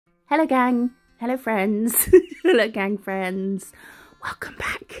Hello gang, hello friends, hello gang friends, welcome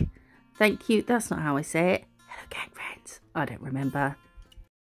back. Thank you, that's not how I say it. Hello gang friends, I don't remember.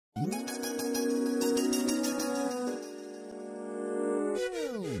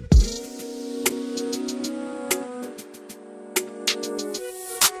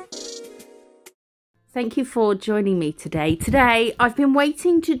 Thank you for joining me today. Today, I've been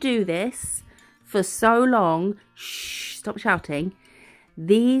waiting to do this for so long. Shh, stop shouting.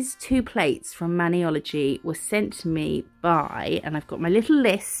 These two plates from Maniology were sent to me by, and I've got my little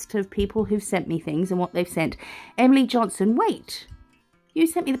list of people who've sent me things and what they've sent. Emily Johnson, wait, you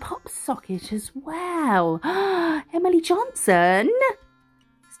sent me the pop socket as well. Emily Johnson,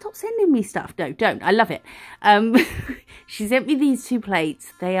 stop sending me stuff. No, don't, I love it. She sent me these two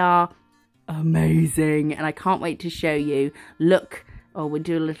plates. They are amazing and I can't wait to show you. Look, oh, we'll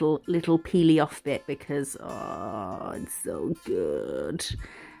do a little peely off bit because oh, it's so good.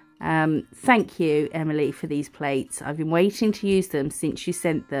 Thank you, Emily, for these plates. I've been waiting to use them since you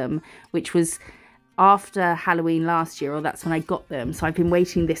sent them, which was after Halloween last year, or that's when I got them. So I've been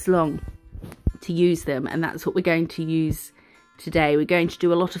waiting this long to use them, and that's what we're going to use today. We're going to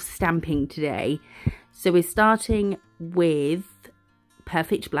do a lot of stamping today. So we're starting with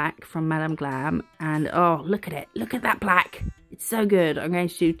Perfect Black from Madame Glam, and oh, look at it, look at that black, it's so good. I'm going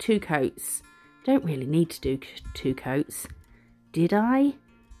to do 2 coats. Don't really need to do 2 coats, did I?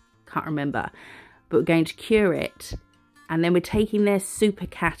 Can't remember, but we're going to cure it, and then we're taking their Super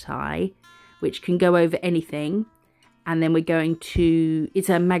Cateye, which can go over anything, and then we're going to, it's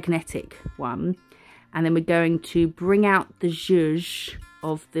a magnetic one, and then we're going to bring out the zhuzh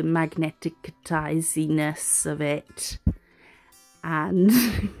of the magnetic-tiziness of it. And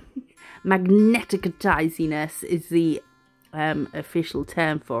magnetic-tiziness is the official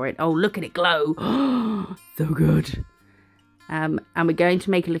term for it. Oh, look at it glow. So good. And we're going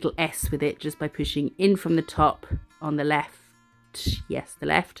to make a little S with it just by pushing in from the top on the left. Yes, the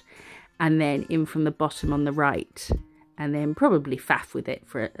left. And then in from the bottom on the right. And then probably faff with it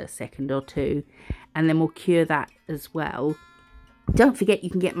for a second or two. And then we'll cure that as well. Don't forget you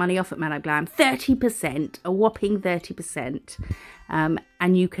can get money off at Madame Glam, 30%, a whopping 30%.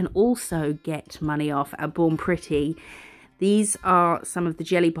 And you can also get money off at Born Pretty. These are some of the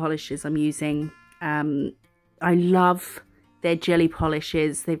jelly polishes I'm using. I love their jelly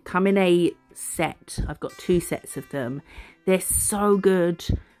polishes. They've come in a set. I've got 2 sets of them. They're so good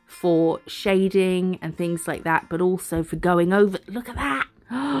for shading and things like that, but also for going over. Look at that.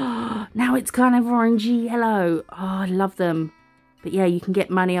 Now it's kind of orangey yellow. Oh, I love them. But yeah, you can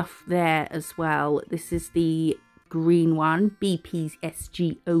get money off there as well. This is the green one,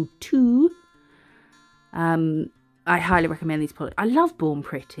 BPSGO2. I highly recommend these products. I love Born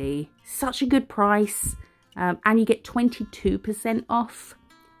Pretty. Such a good price. And you get 22% off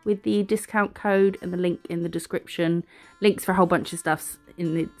with the discount code and the link in the description. Links for a whole bunch of stuffs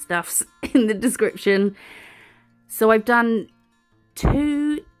in the description. So I've done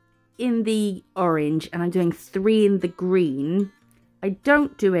 2 in the orange and I'm doing 3 in the green. I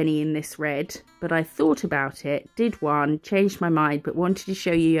don't do any in this red, but I thought about it, did one, changed my mind, but wanted to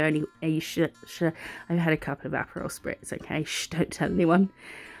show you only. I've had a couple of Aperol Spritz, okay? Shh, don't tell anyone.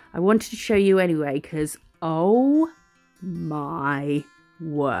 I wanted to show you anyway, because, oh my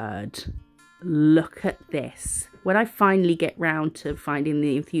word, look at this. When I finally get round to finding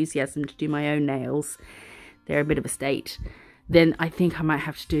the enthusiasm to do my own nails, they're a bit of a state, then I think I might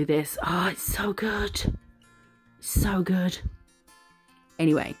have to do this. Oh, it's so good. So good.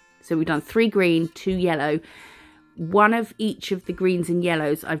 Anyway, so we've done 3 green, 2 yellow. One of each of the greens and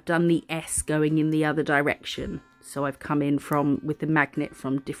yellows, I've done the S going in the other direction. So I've come in with the magnet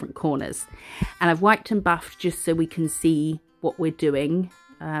from different corners. And I've wiped and buffed just so we can see what we're doing.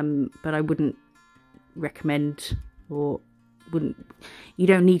 But I wouldn't recommend you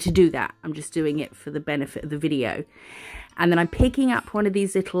don't need to do that. I'm just doing it for the benefit of the video. And then I'm picking up one of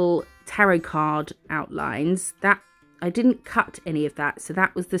these little tarot card outlines. I didn't cut any of that, so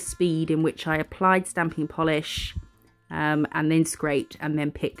that was the speed in which I applied stamping polish and then scraped and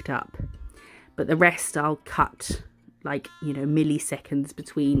then picked up. But the rest I'll cut, like, you know, milliseconds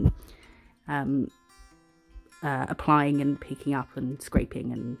between applying and picking up and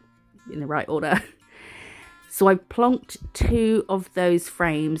scraping and in the right order. So I plonked 2 of those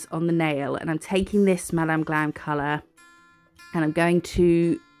frames on the nail and I'm taking this Madame Glam colour and I'm going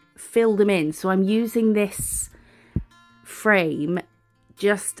to fill them in. So I'm using this frame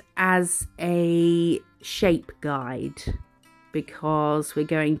just as a shape guide because we're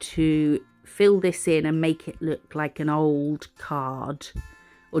going to fill this in and make it look like an old card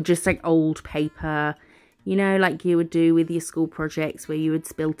or just like old paper. You know, like you would do with your school projects where you would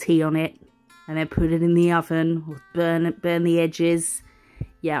spill tea on it and then put it in the oven or burn the edges.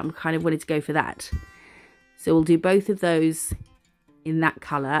 Yeah, I'm kind of wanting to go for that. So we'll do both of those in that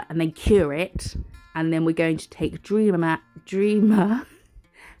colour and then cure it. And then we're going to take Dreamer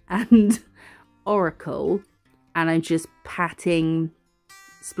and Oracle, and I'm just patting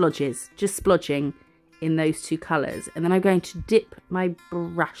splodges, just splodging in those two colours. And then I'm going to dip my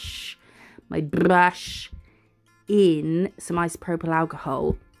brush in some isopropyl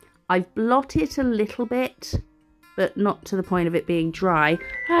alcohol. I've blotted it a little bit, but not to the point of it being dry.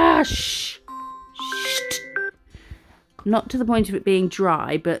 Not to the point of it being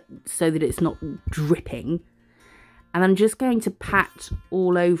dry, but so that it's not dripping. And I'm just going to pat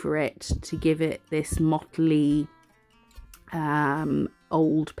all over it to give it this motley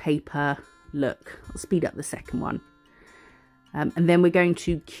old paper look. I'll speed up the second one. And then we're going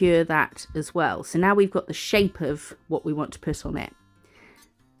to cure that as well. So now we've got the shape of what we want to put on it.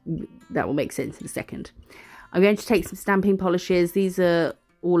 That will make sense in a second. I'm going to take some stamping polishes. These are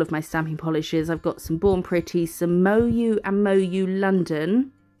all of my stamping polishes. I've got some Born Pretty, some MoYou and MoYou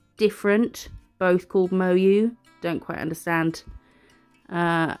London. Different, both called MoYou. Don't quite understand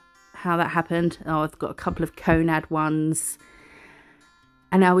how that happened. Oh, I've got a couple of Conad ones.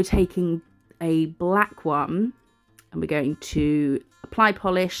 And now we're taking a black one. And we're going to apply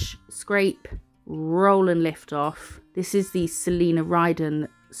polish, scrape, roll and lift off. This is the Selena Ryden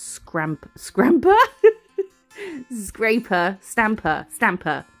Scraper? Stamper.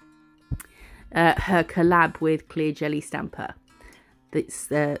 Her collab with Clear Jelly Stamper. That's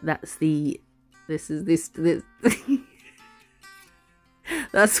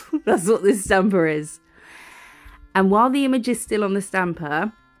what this stamper is. And while the image is still on the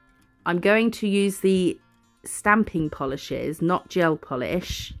stamper, I'm going to use the stamping polishes, not gel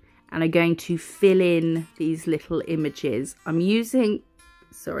polish, and I'm going to fill in these little images. I'm using,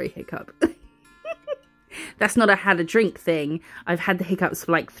 sorry, hiccup. That's not a had a drink thing. I've had the hiccups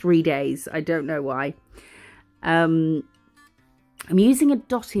for like 3 days. I don't know why. I'm using a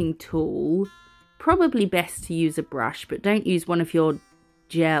dotting tool. Probably best to use a brush, but don't use one of your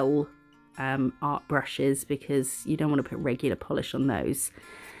gel art brushes because you don't want to put regular polish on those.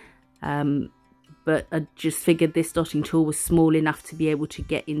 But I just figured this dotting tool was small enough to be able to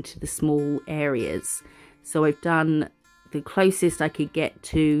get into the small areas. So I've done the closest I could get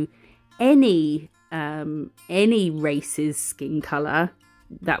to any race's skin colour.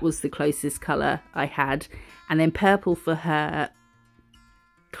 That was the closest colour I had. And then purple for her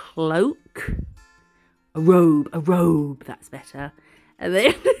cloak. A robe, that's better. And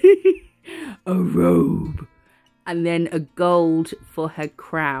then a robe. And then a gold for her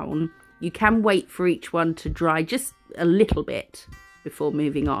crown. You can wait for each one to dry just a little bit before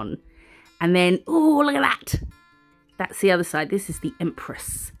moving on. And then, oh, look at that. That's the other side. This is the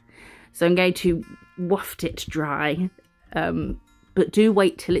Empress. So I'm going to waft it dry. But do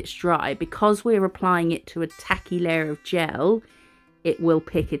wait till it's dry. Because we're applying it to a tacky layer of gel, it will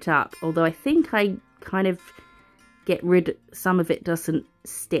pick it up. Although I think I kind of get rid, some of it doesn't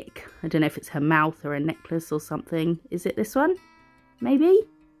stick. I don't know if it's her mouth or a necklace or something. Is it this one? Maybe?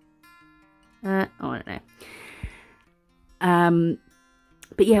 I don't know.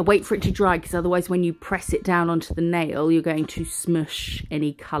 But yeah, wait for it to dry, because otherwise when you press it down onto the nail, you're going to smush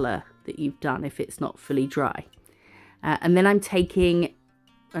any colour that you've done if it's not fully dry. And then I'm taking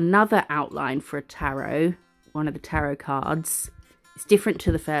another outline for a tarot, one of the tarot cards. It's different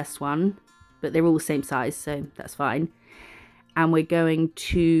to the first one, but they're all the same size, so that's fine. And we're going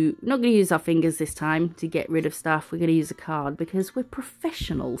to, not going to use our fingers this time to get rid of stuff. We're going to use a card because we're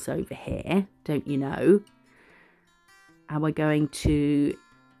professionals over here, don't you know? And we're going to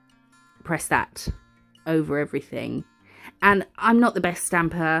press that over everything. And I'm not the best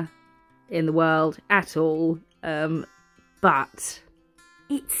stamper in the world at all, but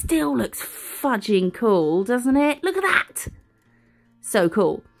it still looks fudging cool, doesn't it? Look at that! So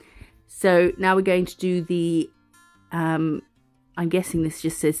cool. So now we're going to do the, I'm guessing this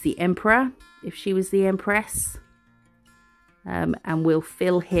just says the Emperor, if she was the Empress. And we'll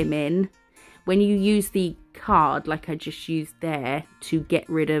fill him in. When you use the card, like I just used there, to get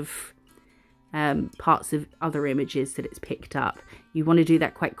rid of parts of other images that it's picked up, you want to do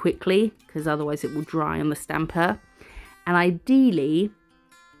that quite quickly, because otherwise it will dry on the stamper. And ideally,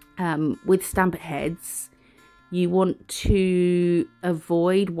 with stamper heads, you want to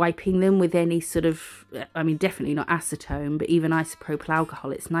avoid wiping them with any sort of, I mean, definitely not acetone, but even isopropyl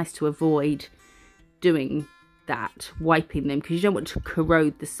alcohol. It's nice to avoid doing that, wiping them, because you don't want to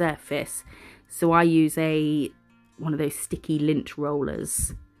corrode the surface. So I use one of those sticky lint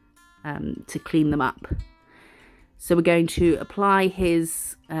rollers to clean them up So we're going to apply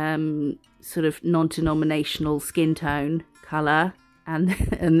his sort of non-denominational skin tone colour, and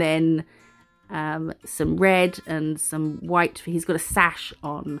then some red and some white. He's got a sash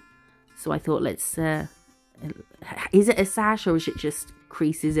on, so I thought, let's is it a sash or is it just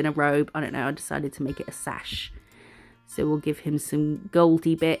creases in a robe? I don't know. I decided to make it a sash, so we'll give him some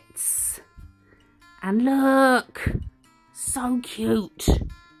goldy bits. And look, so cute.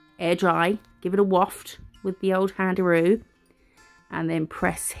 Air dry, give it a waft with the old handaroo, and then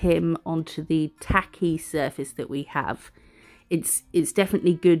press him onto the tacky surface that we have. It's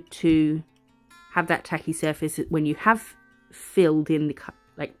definitely good to have that tacky surface when you have filled in the,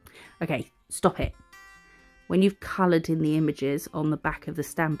 like, okay, stop it. When you've coloured in the images on the back of the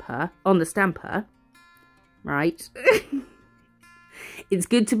stamper, right? It's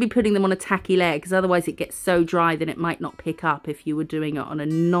good to be putting them on a tacky layer, because otherwise it gets so dry that it might not pick up if you were doing it on a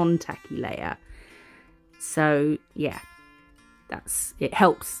non-tacky layer. So yeah, it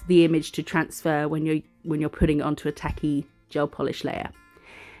helps the image to transfer when you're putting it onto a tacky gel polish layer.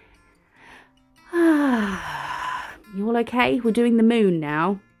 You all okay? We're doing the moon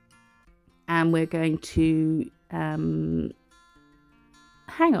now, and we're going to hang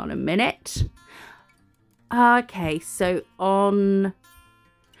on a minute. Okay, so on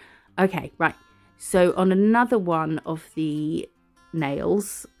another one of the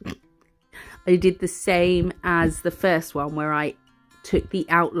nails, I did the same as the first one, where I took the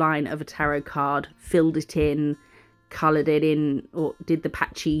outline of a tarot card, filled it in, coloured it in, or did the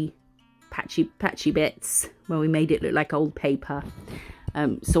patchy bits where we made it look like old paper.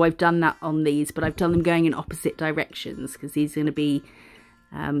 So I've done that on these, but I've done them going in opposite directions, because these are going to be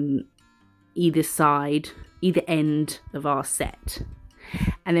either end of our set.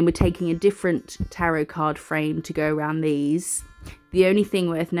 And then we're taking a different tarot card frame to go around these. The only thing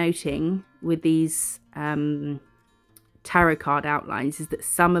worth noting with these tarot card outlines is that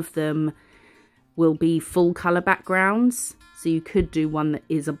some of them will be full colour backgrounds. So you could do one that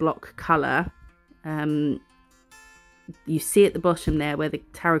is a block colour. You see at the bottom there where the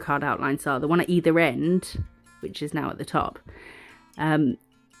tarot card outlines are, the one at either end, which is now at the top.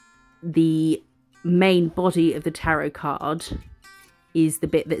 The main body of the tarot card is the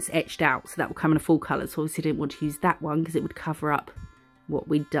bit that's etched out, so that will come in a full colour. So obviously I didn't want to use that one because it would cover up what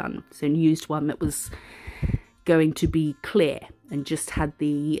we'd done. So I used one that was going to be clear and just had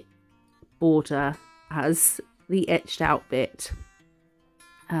the border as the etched out bit.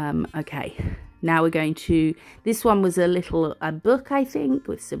 Okay, now we're going to, this one was a book, I think,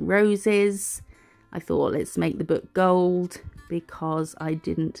 with some roses. I thought, let's make the book gold, because I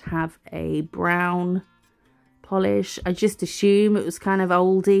didn't have a brown polish. I just assume it was kind of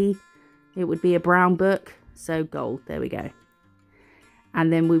oldie, it would be a brown book, so gold. There we go.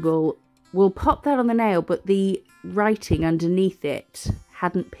 And then we'll pop that on the nail, but the writing underneath it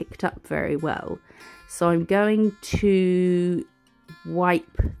hadn't picked up very well, so I'm going to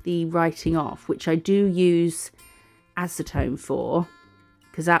wipe the writing off, which I do use acetone for,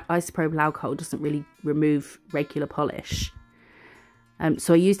 because isopropyl alcohol doesn't really remove regular polish.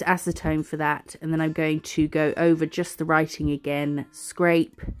 So I used acetone for that, and then I'm going to go over just the writing again,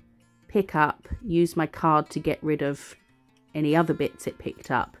 scrape, pick up, use my card to get rid of any other bits it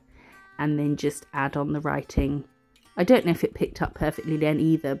picked up, and then just add on the writing. I don't know if it picked up perfectly then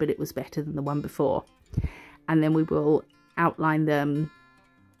either, but it was better than the one before. And then we will outline them,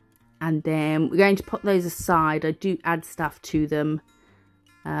 and then we're going to put those aside. I do add stuff to them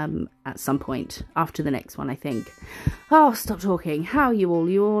at some point after the next one, I think. Oh, stop talking. How are you all?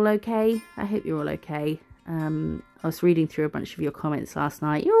 You all okay? I hope you're all okay. I was reading through a bunch of your comments last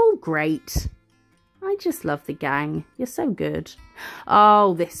night. You're all great. I just love the gang. You're so good.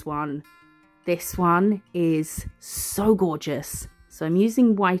 Oh, this one. This one is so gorgeous. So I'm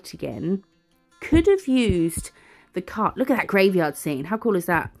using white again. Could have used the card. Look at that graveyard scene. How cool is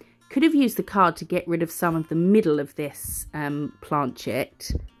that? Could have used the card to get rid of some of the middle of this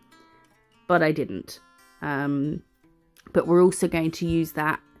planchet, but I didn't. But we're also going to use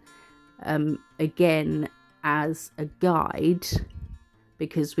that again as a guide,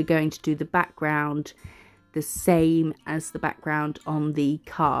 because we're going to do the background the same as the background on the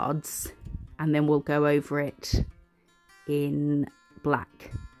cards, and then we'll go over it in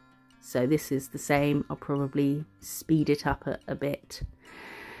black. So this is the same. I'll probably speed it up a bit.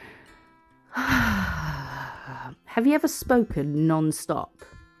 Have you ever spoken non-stop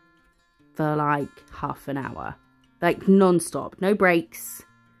for like half an hour? Like non-stop, no breaks,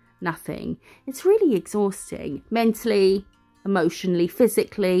 nothing. It's really exhausting, mentally, emotionally,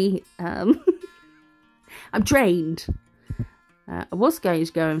 physically. I'm drained. I was going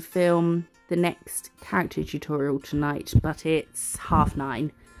to go and film the next character tutorial tonight, but it's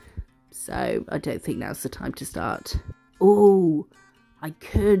 9:30. So I don't think now's the time to start. Oh, I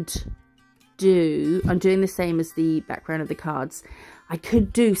could do... I'm doing the same as the background of the cards. I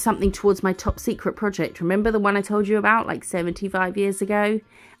could do something towards my top secret project. Remember the one I told you about like 75 years ago?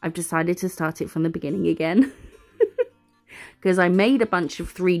 I've decided to start it from the beginning again. Because I made a bunch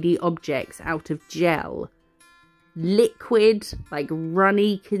of 3D objects out of gel. Liquid, like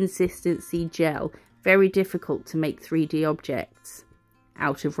runny consistency gel. Very difficult to make 3D objects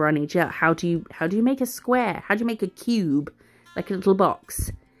out of runny gel. How do you make a square? How do you make a cube? Like a little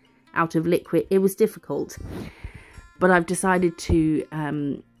box out of liquid? It was difficult. But I've decided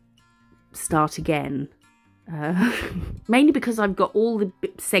to start again. Mainly because I've got all the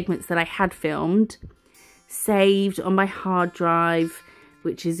segments that I had filmed saved on my hard drive,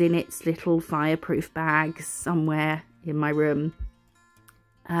 which is in its little fireproof bag somewhere in my room.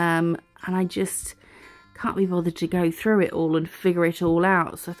 And I just can't be bothered to go through it all and figure it all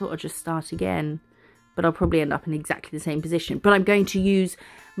out. So I thought I'd just start again. But I'll probably end up in exactly the same position. But I'm going to use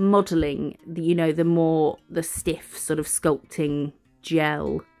modelling, you know, the stiff sort of sculpting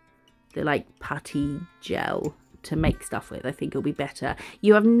gel, the like putty gel to make stuff with. I think it'll be better.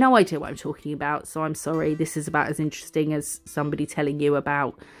 You have no idea what I'm talking about, so I'm sorry. This is about as interesting as somebody telling you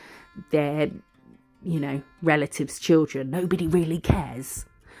about their, you know, relatives' children. Nobody really cares.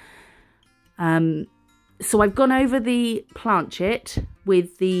 So I've gone over the planchet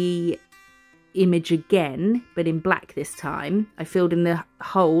with the image again, but in black this time. I filled in the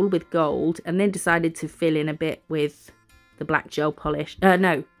hole with gold and then decided to fill in a bit with the black gel polish.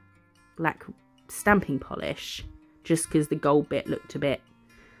 No, black stamping polish, just because the gold bit looked a bit,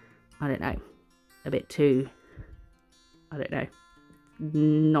 I don't know, a bit too, I don't know,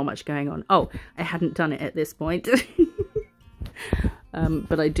 not much going on. Oh, I hadn't done it at this point.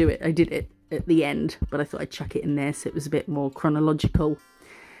 But I did it at the end, but I thought I'd chuck it in there so it was a bit more chronological.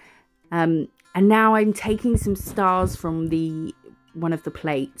 And now I'm taking some stars from one of the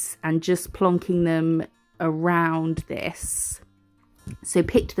plates and just plonking them around this. So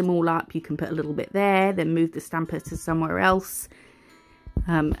picked them all up. You can put a little bit there, then move the stamper to somewhere else,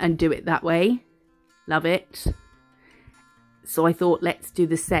 and do it that way. Love it. So I thought, let's do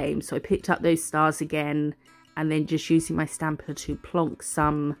the same. So I picked up those stars again, and then just using my stamper to plonk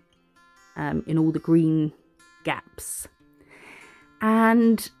some in all the green gaps.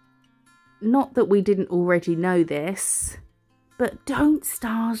 And not that we didn't already know this, but don't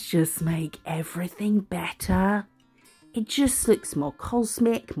stars just make everything better? It just looks more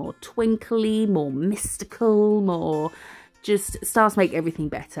cosmic, more twinkly, more mystical, more just... Stars make everything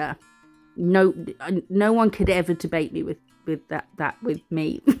better. No one could ever debate me with that with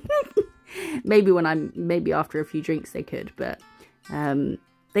me. maybe after a few drinks they could, but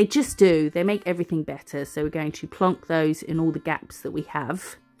they just do. They make everything better. So we're going to plonk those in all the gaps that we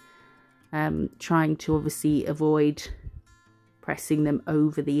have. Trying to obviously avoid pressing them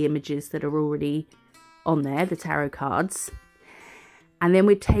over the images that are already on there, the tarot cards. And then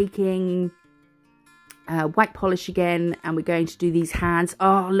we're taking white polish again, and we're going to do these hands.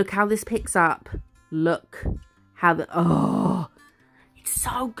 Oh, look how this picks up. Look how oh, it's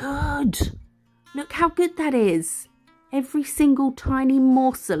so good. Look how good that is. Every single tiny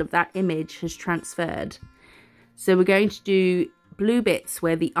morsel of that image has transferred. So we're going to do blue bits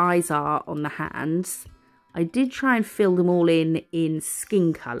where the eyes are on the hands. I did try and fill them all in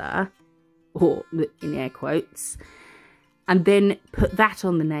skin colour, or in air quotes, and then put that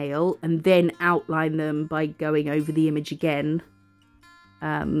on the nail and then outline them by going over the image again,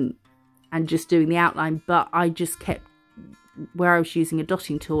 and just doing the outline. But I just kept, where I was using a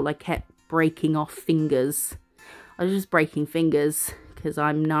dotting tool, I kept breaking off fingers. I was just breaking fingers because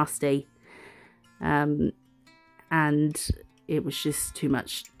I'm nasty, and it was just too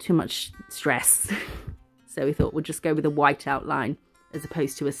much stress. So we thought we'll just go with a white outline as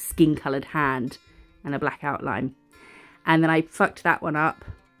opposed to a skin coloured hand and a black outline. And then I fucked that one up.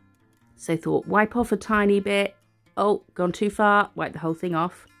 So I thought, wipe off a tiny bit. Oh, gone too far. Wipe the whole thing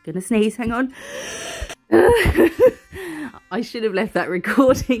off. Gonna sneeze, hang on. I should have left that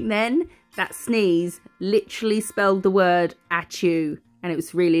recording then. That sneeze literally spelled the word achoo, and it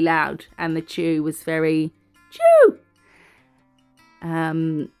was really loud, and the chew was very chew.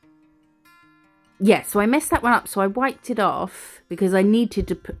 Yeah, so I messed that one up, so I wiped it off because I needed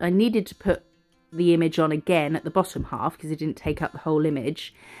to put the image on again at the bottom half because it didn't take up the whole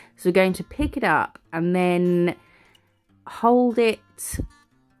image. So we're going to pick it up and then hold it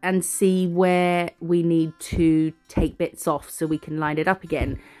and see where we need to take bits off so we can line it up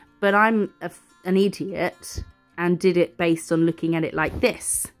again. But I'm an idiot and did it based on looking at it like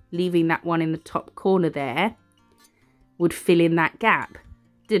this. leaving that one in the top corner there would fill in that gap.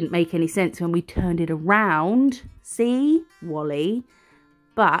 Didn't make any sense when we turned it around. See, Wally?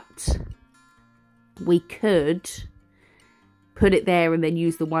 But we could put it there and then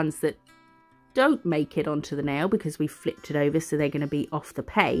use the ones that don't make it onto the nail because we flipped it over, so they're going to be off the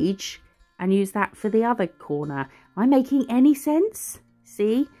page, and use that for the other corner. Am I making any sense?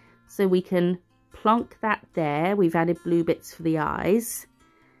 See? So we can plonk that there. We've added blue bits for the eyes.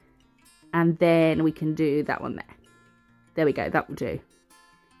 And then we can do that one there. There we go. That will do.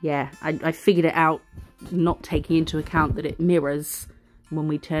 Yeah, I figured it out, not taking into account that it mirrors when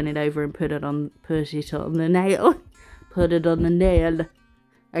we turn it over and put it on the nail. Put it on the nail.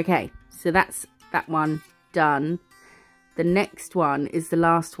 Okay, so that's that one done. The next one is the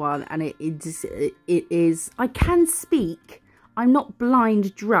last one, and it is I can speak. I'm not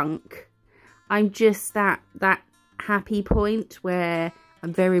blind drunk. I'm just that happy point where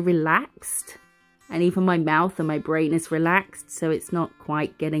I'm very relaxed. And even my mouth and my brain is relaxed, so it's not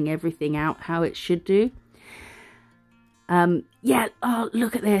quite getting everything out how it should do. Yeah, oh,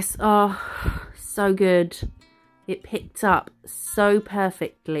 look at this. Oh, so good. It picked up so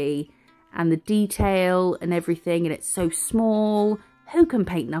perfectly. And the detail and everything, and it's so small. Who can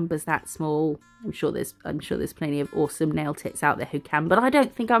paint numbers that small? I'm sure there's plenty of awesome nail tits out there who can, but I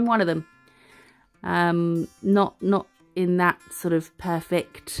don't think I'm one of them. Not in that sort of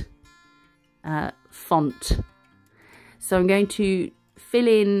perfect font. So I'm going to fill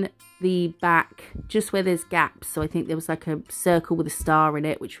in the back just where there's gaps. So I think there was like a circle with a star in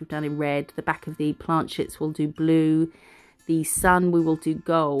it, which we've done in red. The back of the planchets we'll do blue. The sun we will do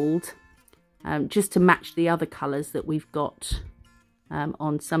gold, just to match the other colours that we've got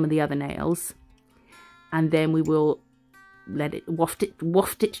on some of the other nails. And then we will let it waft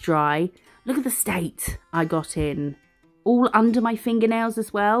it dry. Look at the state I got in. All under my fingernails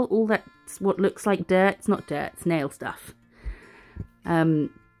as well. All that's what looks like dirt. It's not dirt, it's nail stuff.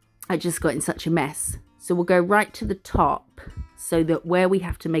 I just got in such a mess. So we'll go right to the top so that where we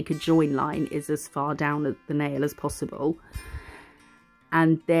have to make a join line is as far down at the nail as possible.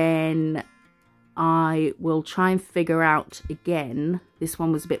 And then I will try and figure out again, this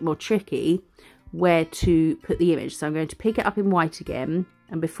one was a bit more tricky, where to put the image. So I'm going to pick it up in white again.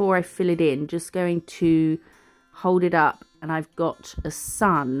 And before I fill it in, just going to hold it up, and I've got a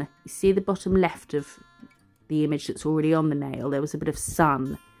sun. You see the bottom left of the image that's already on the nail, there was a bit of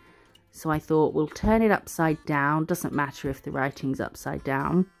sun. So I thought we'll turn it upside down, doesn't matter if the writing's upside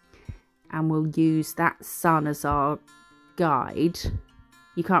down, and we'll use that sun as our guide.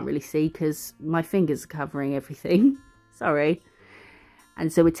 You can't really see because my fingers are covering everything. Sorry.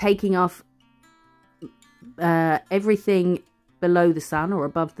 And so we're taking off everything below the sun or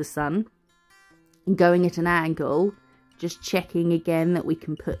above the sun, and going at an angle, just checking again that we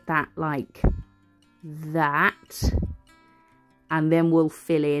can put that like that, and then we'll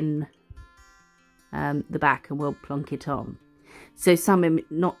fill in the back and we'll plonk it on. So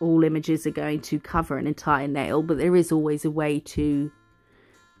not all images are going to cover an entire nail, but there is always a way to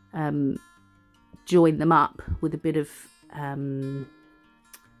join them up with a bit of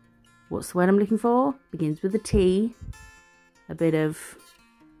what's the word I'm looking for? Begins with a T. A bit of,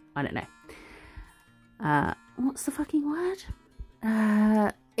 I don't know. What's the fucking word?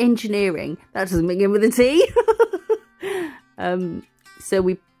 Engineering. That doesn't begin with a T. So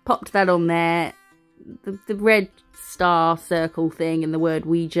we popped that on there. The red star circle thing and the word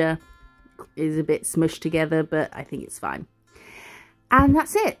Ouija is a bit smushed together, but I think it's fine. And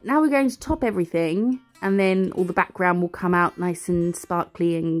that's it. Now we're going to top everything, and then all the background will come out nice and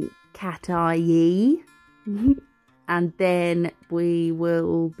sparkly and Cateye. And then we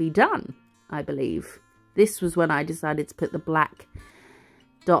will be done, I believe. This was when I decided to put the black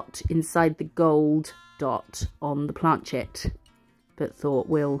dot inside the gold dot on the planchet, but thought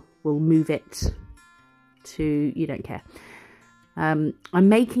we'll move it to, you don't care. I'm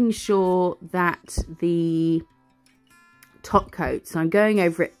making sure that the top coat, so I'm going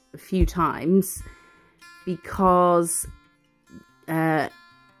over it a few times because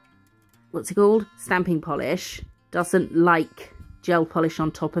what's it called? Stamping polish doesn't like gel polish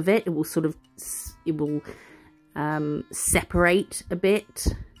on top of it. It will sort of, it will separate a bit.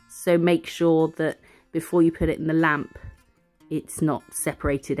 So make sure that before you put it in the lamp, it's not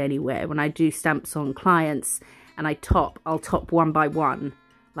separated anywhere. When I do stamps on clients and I top, I'll top one by one,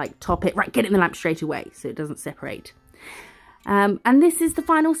 like top it, right, get it in the lamp straight away so it doesn't separate. And this is the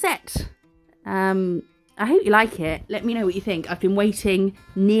final set. I hope you like it. Let me know what you think. I've been waiting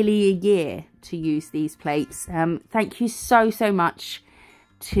nearly a year to use these plates. Thank you so much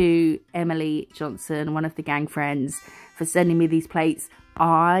to Emily Johnson, one of the gang friends, for sending me these plates.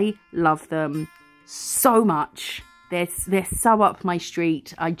 I love them so much. They're so up my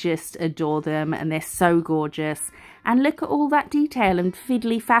street. I just adore them, and they're so gorgeous. And look at all that detail and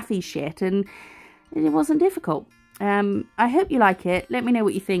fiddly faffy shit, and it wasn't difficult. I hope you like it. Let me know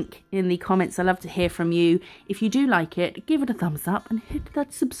what you think in the comments. I love to hear from you. If you do like it, give it a thumbs up and hit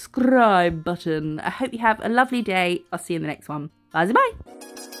that subscribe button. I hope you have a lovely day. I'll see you in the next one. Bye-bye.